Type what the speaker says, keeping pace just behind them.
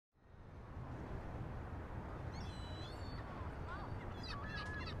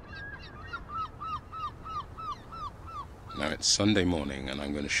It's Sunday morning, and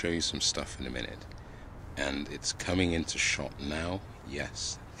I'm going to show you some stuff in a minute. And it's coming into shot now.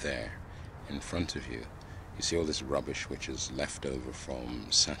 Yes, there, in front of you. You see all this rubbish which is left over from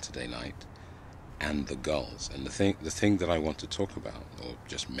Saturday night, and the Gulls. And the thing that I want to talk about, or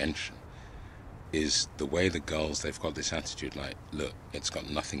just mention, is the way the Gulls, they've got this attitude like, look, it's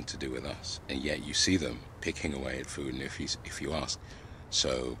got nothing to do with us. And yet you see them picking away at food, and if you ask,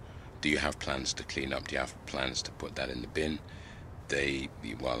 so do you have plans to clean up? Do you have plans to put that in the bin?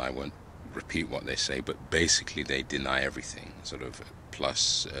 Well, I won't repeat what they say, but basically they deny everything, sort of,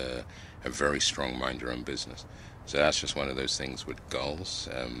 plus a very strong mind your own business. So that's just one of those things with Gulls.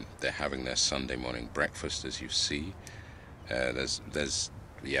 They're having their Sunday morning breakfast, as you see.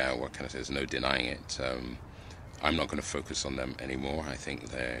 Yeah, what can I say? There's no denying it. I'm not going to focus on them anymore. I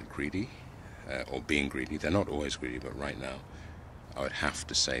think they're greedy, or being greedy. They're not always greedy, but right now I would have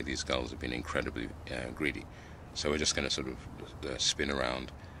to say these Gulls have been incredibly greedy. So we're just going to sort of spin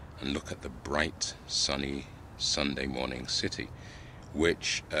around and look at the bright, sunny Sunday morning city,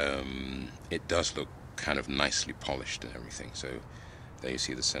 which it does look kind of nicely polished and everything. So there you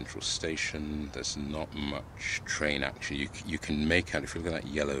see the central station. There's not much train action. You can make out, if you look at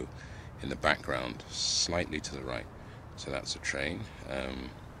that yellow in the background, slightly to the right. So that's a train.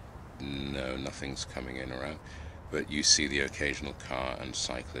 No, nothing's coming in or out. But you see the occasional car and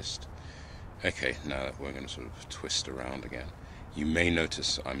cyclist. Okay, now we're going to sort of twist around again. You may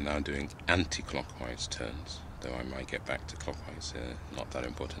notice I'm now doing anti-clockwise turns, though I might get back to clockwise, not that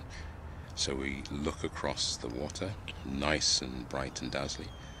important. So we look across the water, nice and bright and dazzling.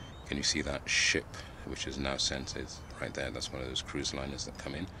 Can you see that ship, which is now centered right there? That's one of those cruise liners that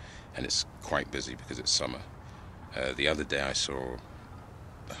come in, and it's quite busy because it's summer. The other day I saw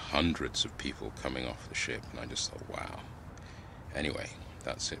hundreds of people coming off the ship, and I just thought, wow. Anyway,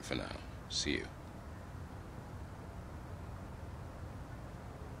 that's it for now. See you.